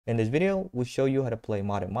In this video, we'll show you how to play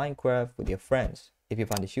modded Minecraft with your friends. If you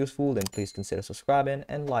find this useful, then please consider subscribing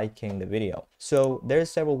and liking the video. So there's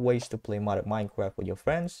several ways to play modded Minecraft with your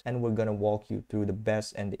friends, and we're gonna walk you through the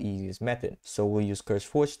best and the easiest method. So we'll use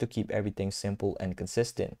CurseForge to keep everything simple and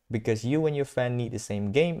consistent, because you and your friend need the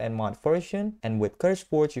same game and mod version, and with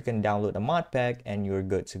CurseForge you can download a mod pack and you're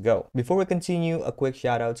good to go. Before we continue, a quick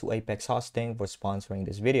shout out to Apex Hosting for sponsoring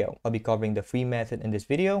this video. I'll be covering the free method in this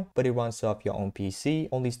video, but it runs off your own PC,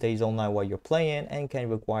 only stays online while you're playing, and can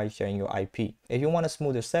require sharing your IP. If you want a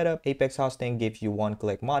smoother setup, Apex Hosting gives you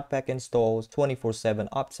one-click mod pack installs, 24/7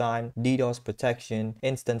 uptime, DDoS protection,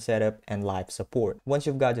 instant setup, and live support. Once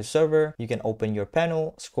you've got your server, you can open your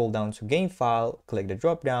panel, scroll down to game file, click the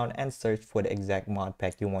drop down, and search for the exact mod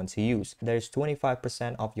pack you want to use. There's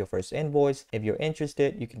 25% off your first invoice. If you're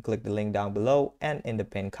interested, you can click the link down below and in the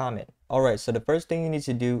pinned comment. Alright, so the first thing you need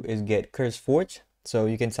to do is get CurseForge. So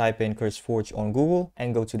you can type in CurseForge on Google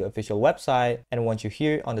and go to the official website. And once you're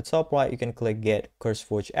here on the top right, you can click Get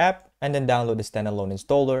CurseForge app and then download the standalone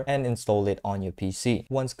installer and install it on your PC.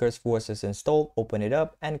 Once CurseForge is installed, open it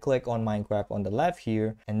up and click on Minecraft on the left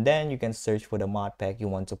here, and then you can search for the mod pack you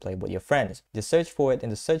want to play with your friends. Just search for it in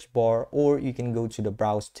the search bar, or you can go to the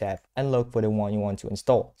Browse tab and look for the one you want to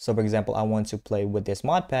install. So for example, I want to play with this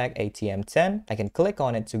mod pack ATM10. I can click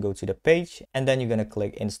on it to go to the page, and then you're gonna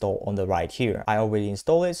click install on the right here. I already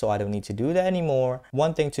installed it, so I don't need to do that anymore.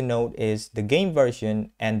 One thing to note is the game version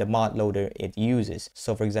and the mod loader it uses.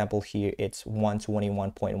 So for example, here it's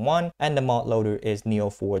 121.1 and the mod loader is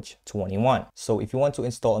NeoForge 21. So if you want to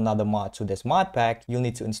install another mod to this mod pack, you'll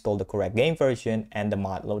need to install the correct game version and the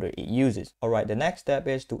mod loader it uses. Alright, the next step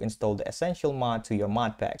is to install the essential mod to your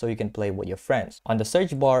mod pack so you can play with your friends. On the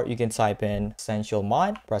search bar, you can type in essential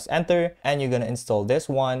mod, press enter, and you're gonna install this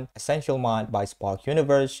one, essential mod by Spark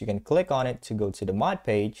Universe. You can click on it to go to the mod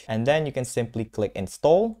page, and then you can simply click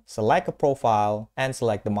install, select a profile, and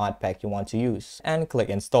select the mod pack you want to use, and click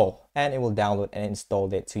install, and it will download and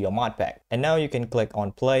install it to your mod pack. And now you can click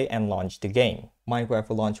on play and launch the game. Minecraft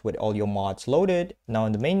will launch with all your mods loaded. Now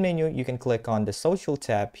in the main menu, you can click on the social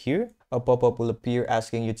tab here. A pop-up will appear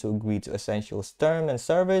asking you to agree to Essentials term and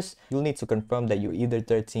service. You'll need to confirm that you're either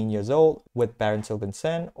 13 years old with parental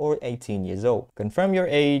consent or 18 years old. Confirm your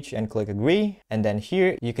age and click agree. And then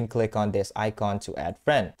here you can click on this icon to add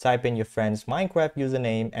friend. Type in your friend's Minecraft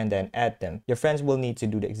username and then add them. Your friends will need to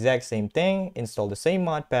do the exact same thing, install the same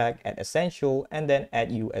mod pack, add Essential, and then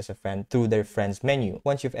add you as a friend through their friends menu.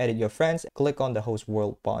 Once you've added your friends, click on the host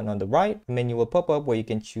world button on the right. A menu will pop up where you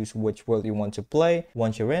can choose which world you want to play.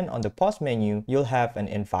 Once you're in, on the pause menu, you'll have an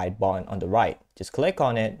invite button on the right. Just click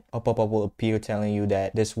on it. A pop-up will appear telling you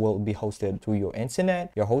that this will be hosted through your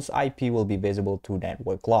internet. Your host IP will be visible through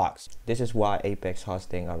network logs. This is why Apex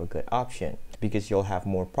Hosting are a good option, because you'll have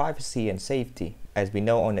more privacy and safety. As we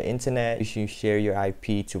know, on the internet, you should share your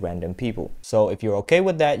IP to random people. So if you're okay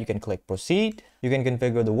with that, you can click proceed. You can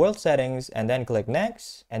configure the world settings and then click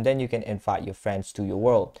next, and then you can invite your friends to your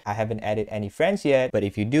world. I haven't added any friends yet, but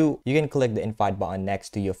if you do, you can click the invite button next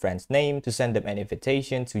to your friend's name to send them an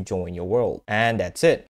invitation to join your world. And that's it.